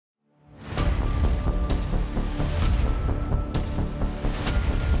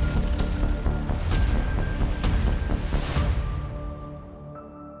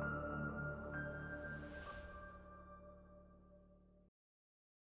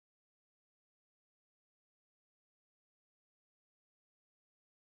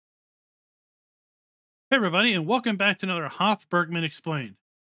Hey everybody, and welcome back to another Hof Bergmann Explained.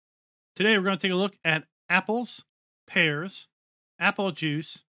 Today we're going to take a look at apples, pears, apple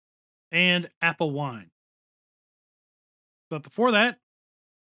juice, and apple wine. But before that,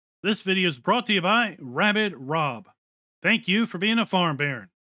 this video is brought to you by Rabid Rob. Thank you for being a farm baron.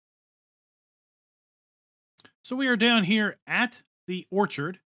 So we are down here at the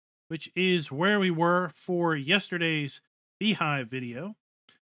orchard, which is where we were for yesterday's beehive video.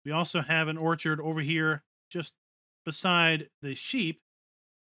 We also have an orchard over here just beside the sheep.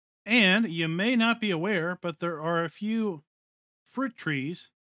 And you may not be aware, but there are a few fruit trees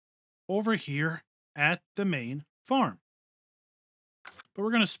over here at the main farm. But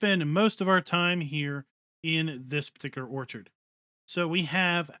we're going to spend most of our time here in this particular orchard. So we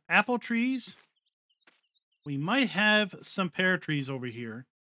have apple trees. We might have some pear trees over here.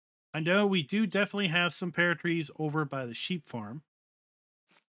 I know we do definitely have some pear trees over by the sheep farm.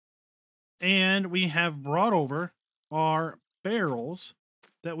 And we have brought over our barrels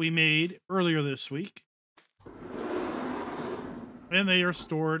that we made earlier this week. And they are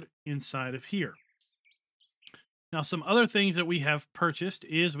stored inside of here. Now, some other things that we have purchased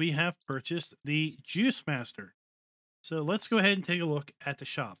is we have purchased the Juice Master. So let's go ahead and take a look at the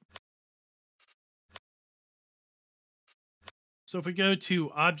shop. So if we go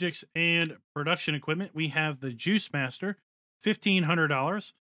to Objects and Production Equipment, we have the Juice Master,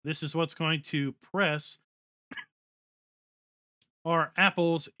 $1,500. This is what's going to press our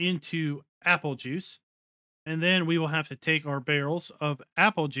apples into apple juice. And then we will have to take our barrels of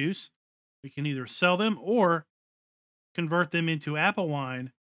apple juice. We can either sell them or convert them into apple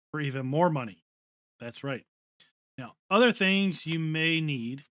wine for even more money. That's right. Now, other things you may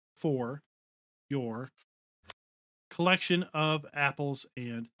need for your collection of apples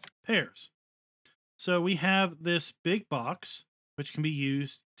and pears. So we have this big box, which can be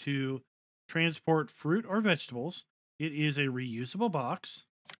used to transport fruit or vegetables. It is a reusable box.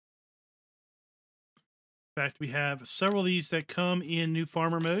 In fact, we have several of these that come in new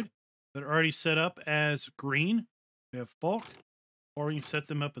farmer mode that are already set up as green. We have bulk, or we can set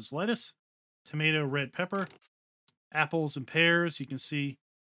them up as lettuce, tomato, red pepper, apples and pears. You can see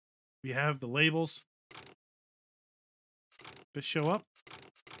we have the labels that show up.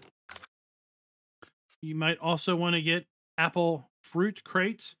 You might also want to get apple fruit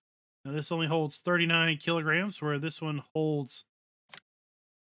crates. Now this only holds 39 kilograms, where this one holds,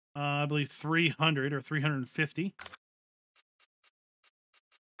 I believe, 300 or 350.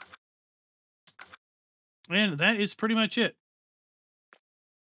 And that is pretty much it.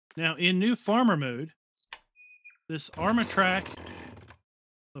 Now in new farmer mode, this Armatrack,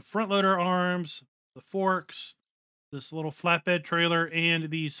 the front loader arms, the forks, this little flatbed trailer,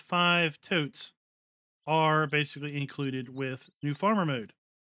 and these 5 totes are basically included with new farmer mode.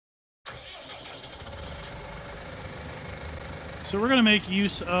 So we're going to make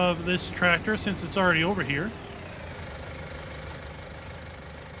use of this tractor since it's already over here.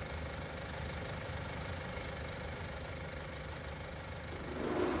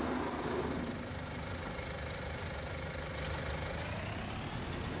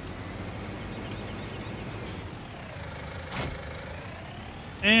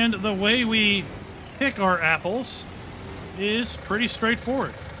 And the way we pick our apples is pretty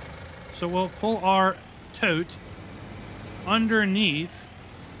straightforward. So we'll pull our tote underneath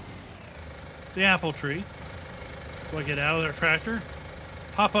the apple tree. We'll get out of the tractor,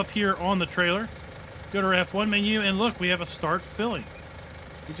 hop up here on the trailer, go to our F1 menu, and look, we have a start filling.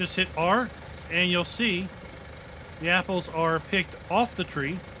 You just hit R, and you'll see the apples are picked off the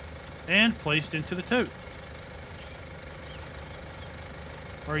tree and placed into the tote.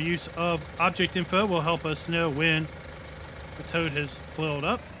 Our use of object info will help us know when the tote has filled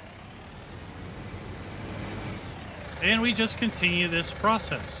up. And we just continue this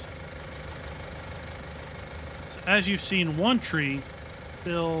process. So as you've seen, one tree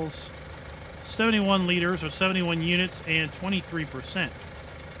fills 71 liters or 71 units and 23%.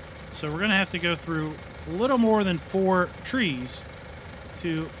 So we're going to have to go through a little more than 4 trees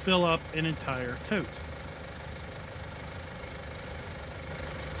to fill up an entire tote.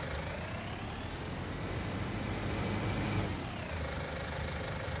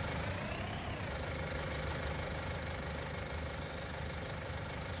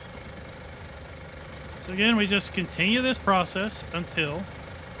 So again, we just continue this process until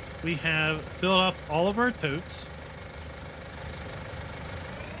we have filled up all of our totes.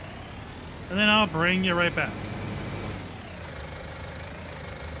 And then I'll bring you right back.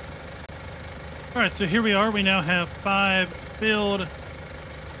 All right, so here we are. We now have 5 filled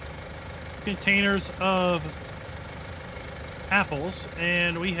containers of apples,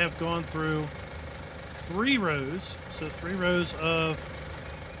 and we have gone through 3 rows. So 3 rows of,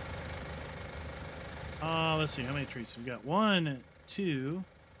 let's see, how many trees? We've got 1, 2,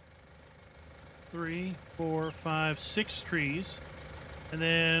 3, 4, 5, 6 trees. And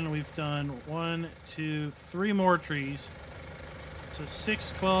then we've done 1, 2, 3 more trees. So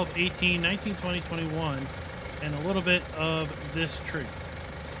 6, 12, 18, 19, 20, 21, and a little bit of this tree.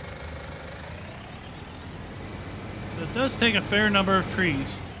 So it does take a fair number of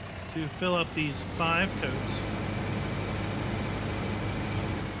trees to fill up these 5 coats.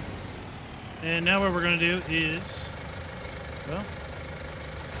 And now what we're going to do is, well,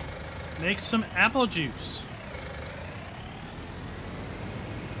 make some apple juice.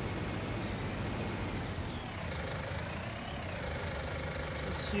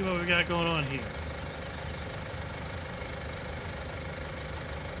 Let's see what we got going on here.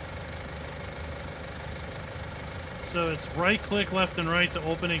 So it's right click left and right to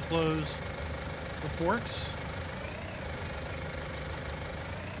open and close the forks.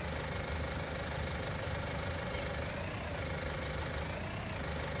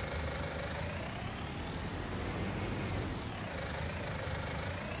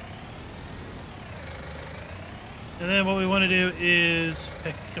 And then what we want to do is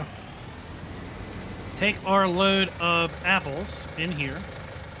take our load of apples in here.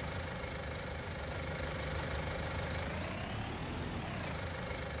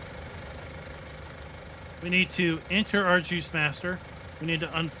 We need to enter our juice master. We need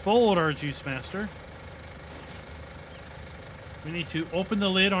to unfold our juice master. We need to open the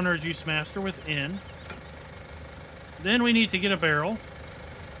lid on our juice master within. Then we need to get a barrel.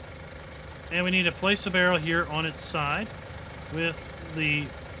 And we need to place the barrel here on its side with the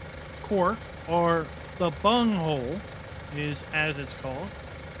cork, or the bung hole is as it's called,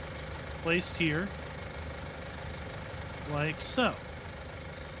 placed here like so.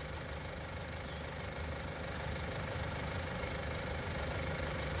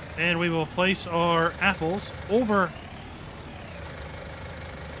 And we will place our apples over,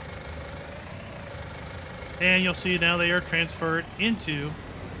 and you'll see now they are transferred into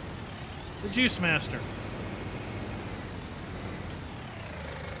the juice master.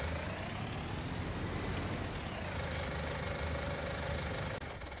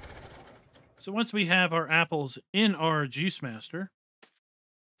 So once we have our apples in our juice master,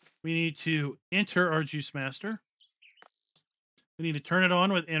 we need to enter our juice master. We need to turn it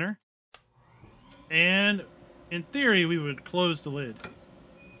on with enter. And in theory, we would close the lid.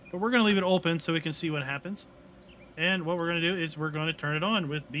 But we're going to leave it open so we can see what happens. And what we're going to do is we're going to turn it on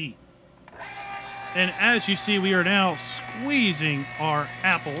with B. And as you see, we are now squeezing our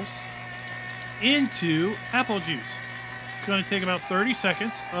apples into apple juice. It's going to take about 30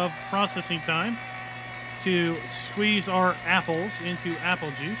 seconds of processing time to squeeze our apples into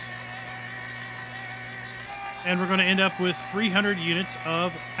apple juice. And we're going to end up with 300 units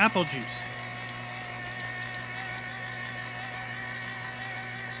of apple juice.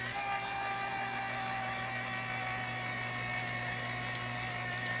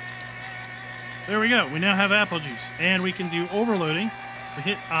 There we go. We now have apple juice. And we can do overloading. We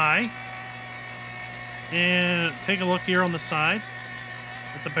hit I. And take a look here on the side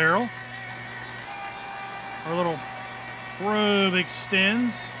at the barrel. Our little probe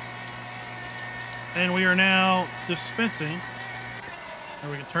extends. And we are now dispensing.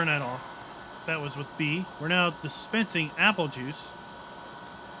 And we can turn that off. That was with B. We're now dispensing apple juice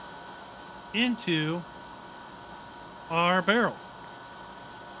into our barrel.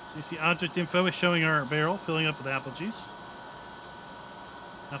 So you see object info is showing our barrel filling up with apple juice.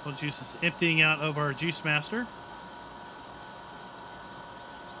 Apple juice is emptying out of our juice master.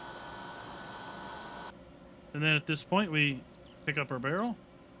 And then at this point we pick up our barrel.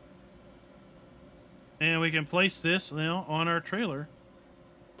 And we can place this now on our trailer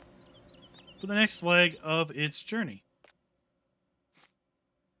for the next leg of its journey.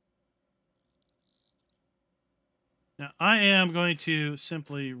 Now, I am going to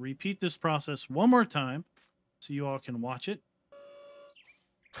simply repeat this process one more time so you all can watch it.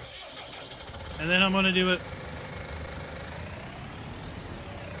 And then I'm going to do it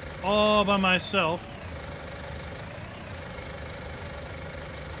all by myself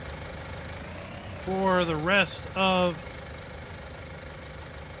for the rest of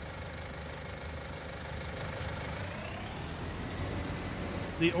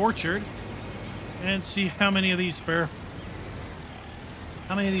the orchard and see how many of these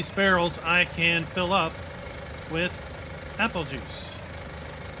barrels I can fill up with apple juice.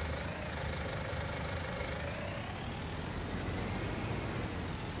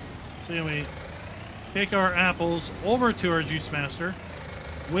 So we take our apples over to our juice master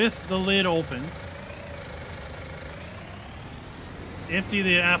with the lid open. empty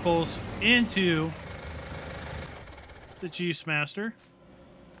the apples into the juice master.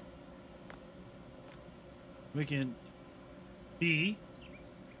 We can B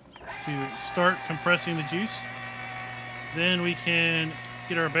to start compressing the juice. Then we can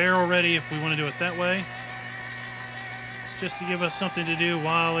get our barrel ready if we want to do it that way, just to give us something to do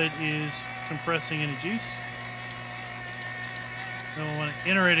while it is compressing any juice. Then we'll want to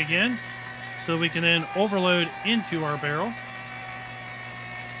enter it again so we can then overload into our barrel.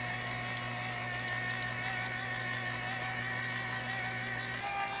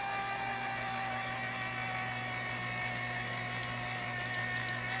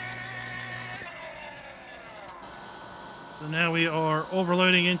 So now we are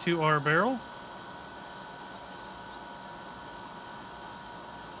overloading into our barrel.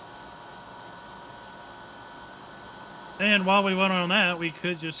 And while we went on that, we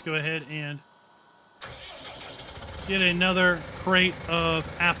could just go ahead and get another crate of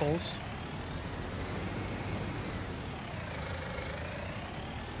apples.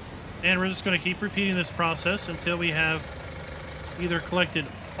 And we're just going to keep repeating this process until we have either collected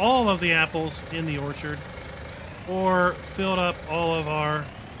all of the apples in the orchard or filled up all of our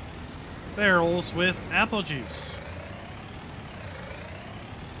barrels with apple juice.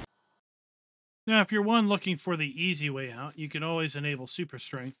 Now, if you're one looking for the easy way out, you can always enable super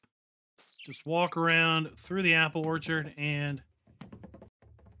strength. Just walk around through the apple orchard and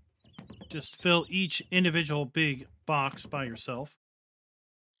just fill each individual big box by yourself.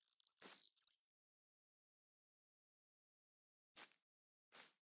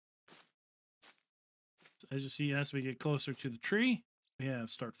 So as you see, as we get closer to the tree, we have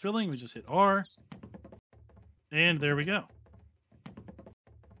start filling. We just hit R. And there we go.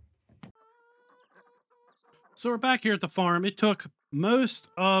 So we're back here at the farm. It took most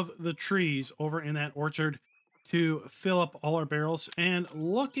of the trees over in that orchard to fill up all our barrels. And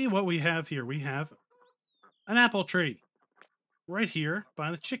look at what we have here. We have an apple tree right here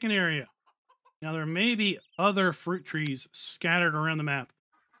by the chicken area. Now, there may be other fruit trees scattered around the map.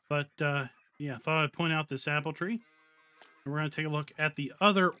 But, yeah, I thought I'd point out this apple tree. And we're going to take a look at the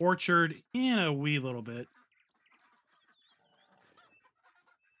other orchard in a wee little bit.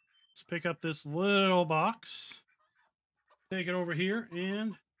 Let's pick up this little box. Take it over here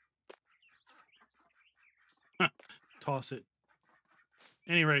and toss it.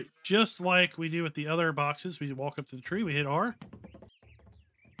 Any rate, just like we do with the other boxes, we walk up to the tree, we hit R,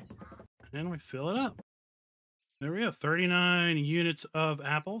 and we fill it up. There we have 39 units of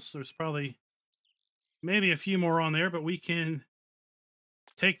apples. There's probably maybe a few more on there, but we can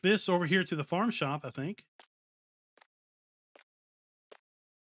take this over here to the farm shop, I think.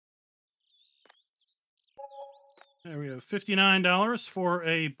 There we go, $59 for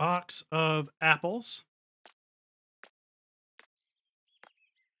a box of apples.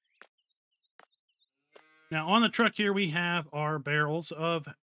 Now, on the truck here, we have our barrels of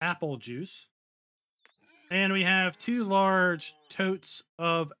apple juice. And we have 2 large totes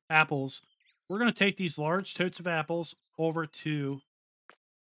of apples. We're going to take these large totes of apples over to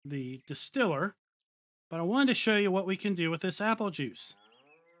the distiller. But I wanted to show you what we can do with this apple juice.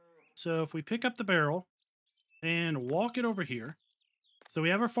 So if we pick up the barrel and walk it over here. So we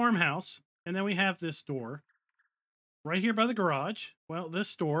have our farmhouse, and then we have this door right here by the garage. Well,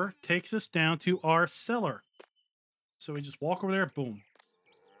 this door takes us down to our cellar. So we just walk over there, boom.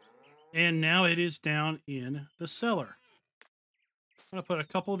 And now it is down in the cellar. I'm going to put a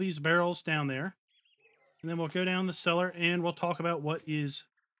couple of these barrels down there. And then we'll go down the cellar and we'll talk about what is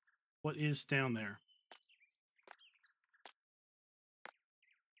down there.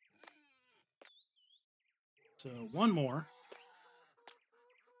 So one more.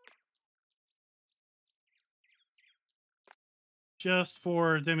 Just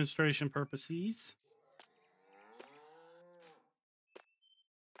for demonstration purposes.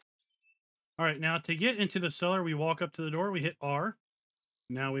 All right, now to get into the cellar, we walk up to the door, we hit R.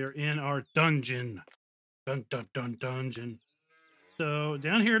 Now we are in our dungeon. Dun, dun, dun, dungeon. So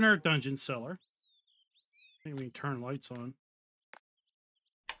down here in our dungeon cellar, I think we can turn lights on.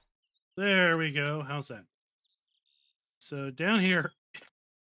 There we go. How's that? So down here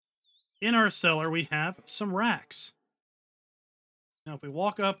in our cellar, we have some racks. Now, if we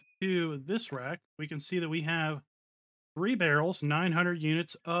walk up to this rack, we can see that we have 3 barrels, 900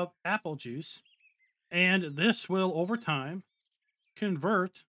 units of apple juice. And this will, over time,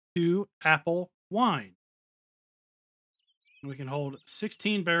 convert to apple wine. We can hold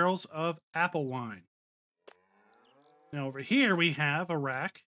 16 barrels of apple wine. Now, over here, we have a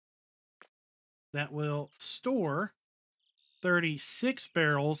rack that will store 36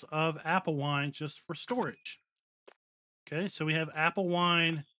 barrels of apple wine just for storage. Okay, so we have apple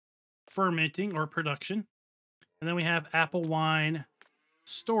wine fermenting or production, and then we have apple wine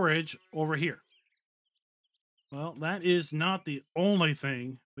storage over here. Well, that is not the only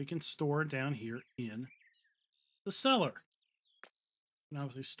thing we can store down here in the cellar. We can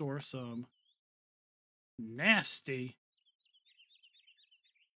obviously store some nasty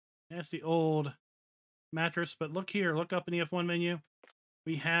old mattress, but look here, look up in the F1 menu.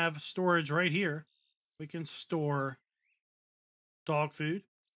 We have storage right here. We can store dog food,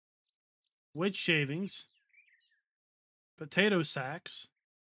 wood shavings, potato sacks,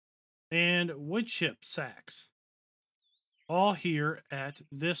 and wood chip sacks. All here at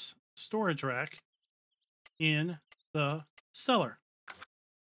this storage rack in the cellar.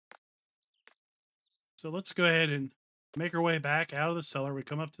 So let's go ahead and make our way back out of the cellar. We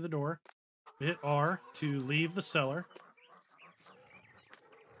come up to the door, hit R to leave the cellar.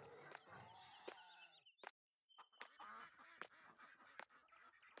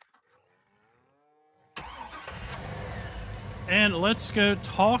 And let's go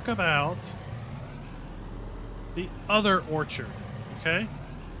talk about the other orchard, okay?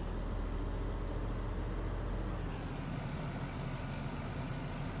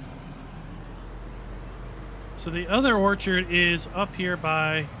 So the other orchard is up here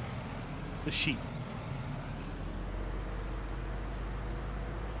by the sheep.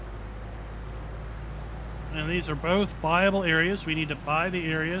 And these are both buyable areas. We need to buy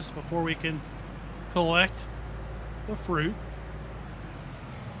the areas before we can collect the fruit.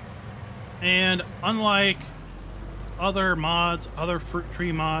 And unlike other mods, other fruit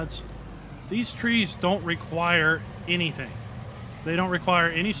tree mods, these trees don't require anything. They don't require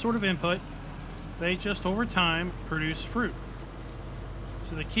any sort of input. They just over time produce fruit.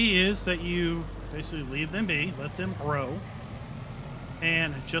 So the key is that you basically leave them be, let them grow.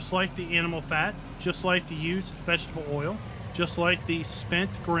 And just like the animal fat, just like the used vegetable oil, just like the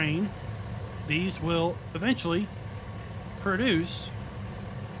spent grain, these will eventually produce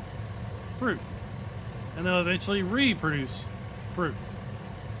fruit. And they'll eventually reproduce fruit.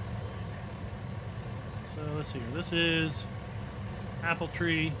 So let's see here. This is apple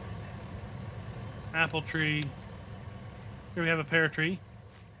tree. Apple tree. Here we have a pear tree.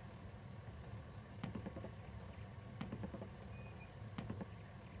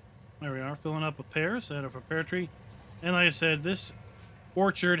 There we are, filling up with pears out of a pear tree. And like I said, this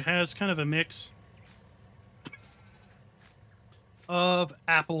orchard has kind of a mix of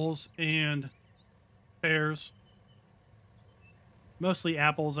apples and pears. Mostly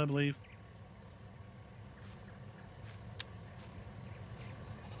apples, I believe.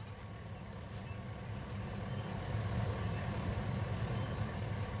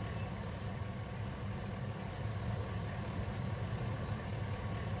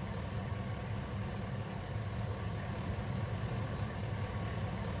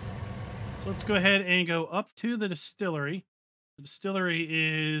 So let's go ahead and go up to the distillery. The distillery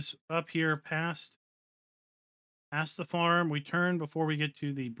is up here past the farm. We turn before we get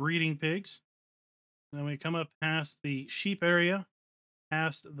to the breeding pigs. And then we come up past the sheep area,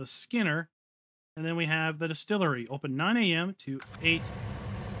 past the skinner, and then we have the distillery, open 9 a.m. to 8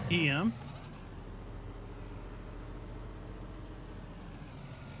 p.m.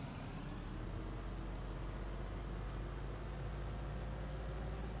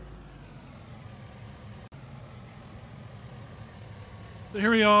 So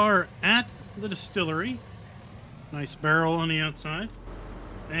here we are at the distillery. Nice barrel on the outside.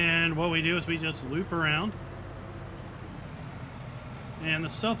 And what we do is we just loop around. And the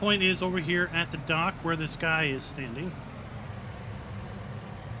sell point is over here at the dock where this guy is standing.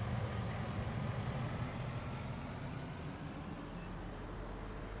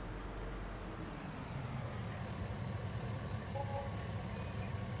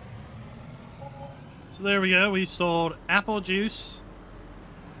 So there we go. We sold apple juice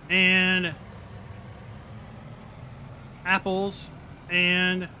and apples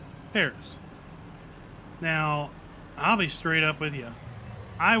and pears. Now, I'll be straight up with you.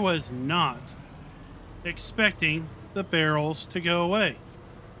 I was not expecting the barrels to go away.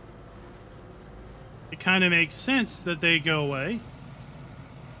 It kind of makes sense that they go away,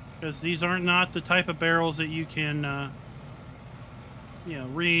 because these aren't not the type of barrels that you can, you know,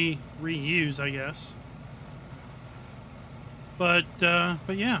 reuse, I guess. But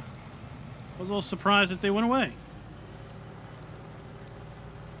yeah, I was a little surprised that they went away.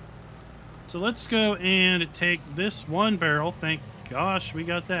 So let's go and take this one barrel. Thank gosh we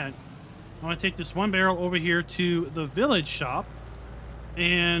got that. I want to take this one barrel over here to the village shop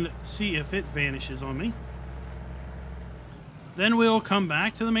and see if it vanishes on me. Then we'll come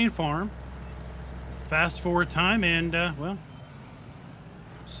back to the main farm, fast forward time and, well,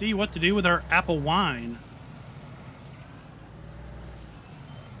 see what to do with our apple wine.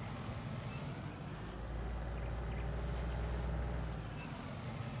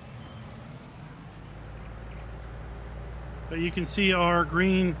 But you can see our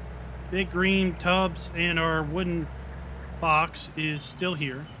big green tubs and our wooden box is still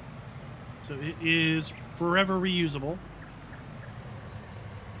here. So it is forever reusable.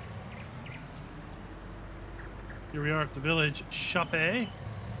 Here we are at the village Chappé.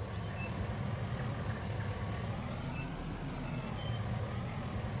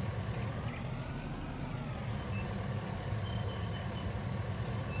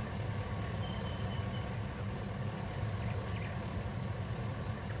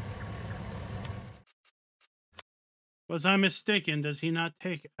 Was I mistaken? Does he not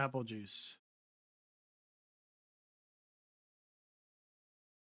take apple juice?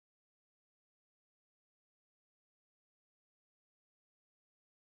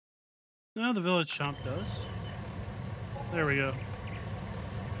 No, the village shop does. There we go.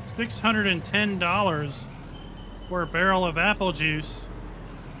 $610 for a barrel of apple juice.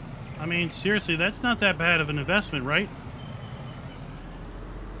 I mean, seriously, that's not that bad of an investment, right?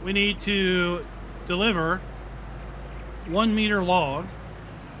 We need to deliver 1 meter log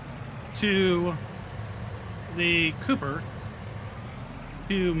to the cooper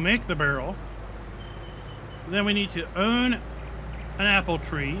to make the barrel. Then we need to own an apple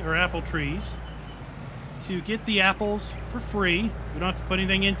tree or apple trees to get the apples for free. We don't have to put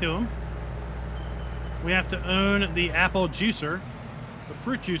anything into them. We have to own the apple juicer, the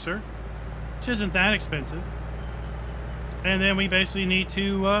fruit juicer, which isn't that expensive. And then we basically need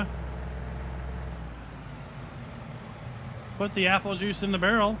to put the apple juice in the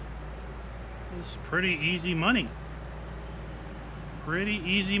barrel. It's pretty easy money. Pretty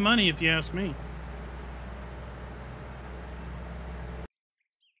easy money, if you ask me.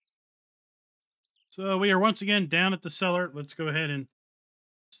 So we are once again down at the cellar. Let's go ahead and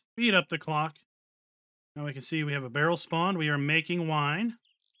speed up the clock. Now we can see we have a barrel spawned. We are making wine.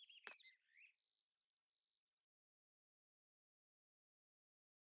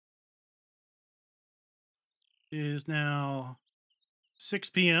 It is now 6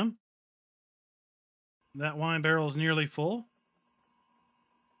 p.m. That wine barrel is nearly full.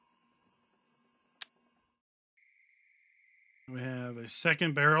 We have a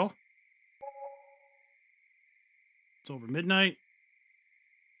second barrel. It's over midnight.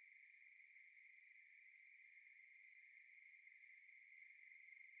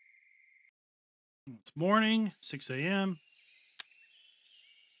 It's morning, 6 a.m.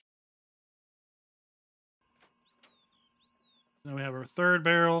 Now we have our third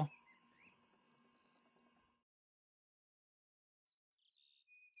barrel.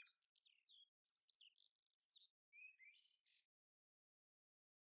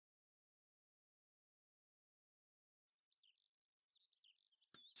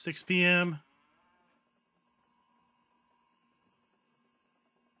 Six p.m.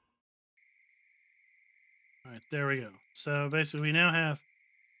 All right, there we go. So basically we now have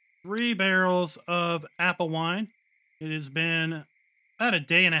 3 barrels of apple wine. It has been about a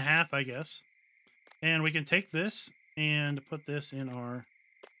day and a half, I guess. And we can take this and put this in our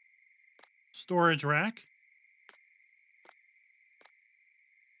storage rack.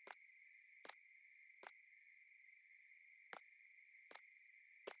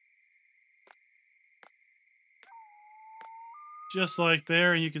 Just like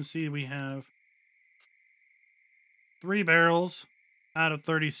there, and you can see we have 3 barrels out of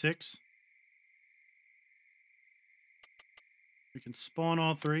 36. We can spawn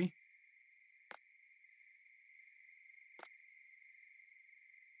all 3.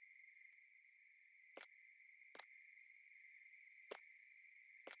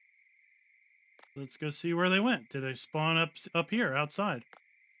 Let's go see where they went. Did they spawn up here outside?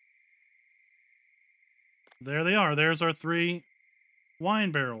 There they are. There's our 3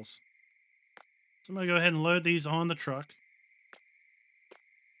 wine barrels. So I'm going to go ahead and load these on the truck.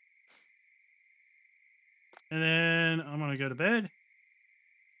 And then I'm going to go to bed.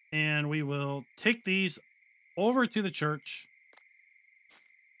 And we will take these over to the church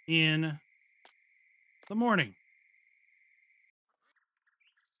in the morning.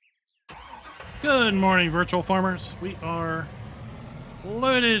 Good morning, virtual farmers. We are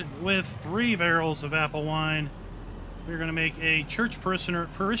loaded with 3 barrels of apple wine. We're going to make a church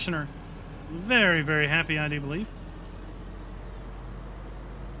parishioner very, very happy, I do believe.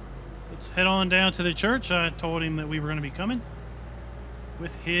 Let's head on down to the church. I told him that we were going to be coming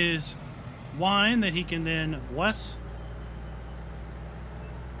with his wine that he can then bless.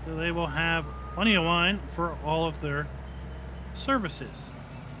 So they will have plenty of wine for all of their services.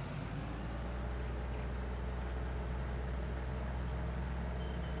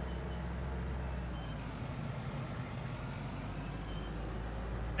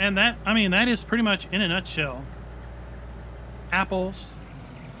 And that, I mean, that is pretty much in a nutshell. Apples,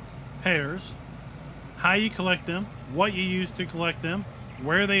 pears, how you collect them, what you use to collect them,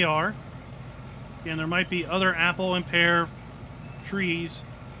 where they are. And there might be other apple and pear trees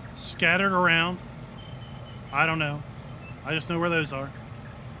scattered around. I don't know. I just know where those are.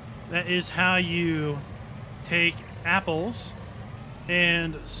 That is how you take apples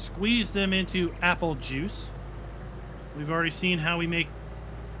and squeeze them into apple juice. We've already seen how we make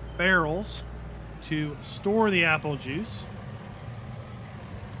barrels to store the apple juice.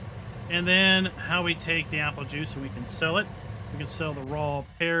 And then how we take the apple juice and we can sell it. We can sell the raw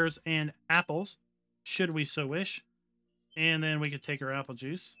pears and apples, should we so wish. And then we could take our apple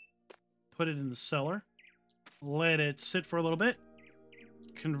juice, put it in the cellar, let it sit for a little bit,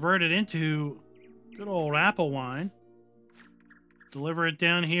 convert it into good old apple wine, deliver it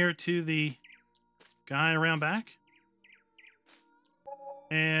down here to the guy around back,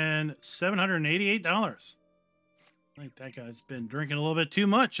 and $788. I think that guy's been drinking a little bit too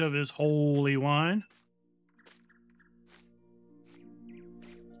much of his holy wine.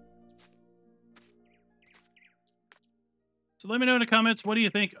 So let me know in the comments, what do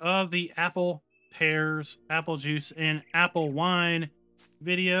you think of the apple, pears, apple juice, and apple wine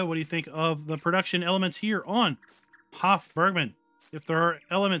video? What do you think of the production elements here on Hof Bergmann? If there are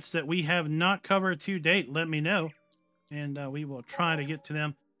elements that we have not covered to date, let me know, and we will try to get to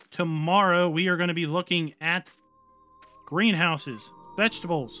them. Tomorrow, we are going to be looking at greenhouses,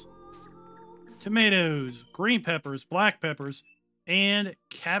 vegetables, tomatoes, green peppers, black peppers, and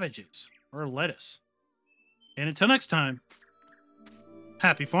cabbages, or lettuce. And until next time,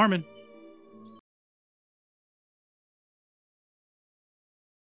 happy farming.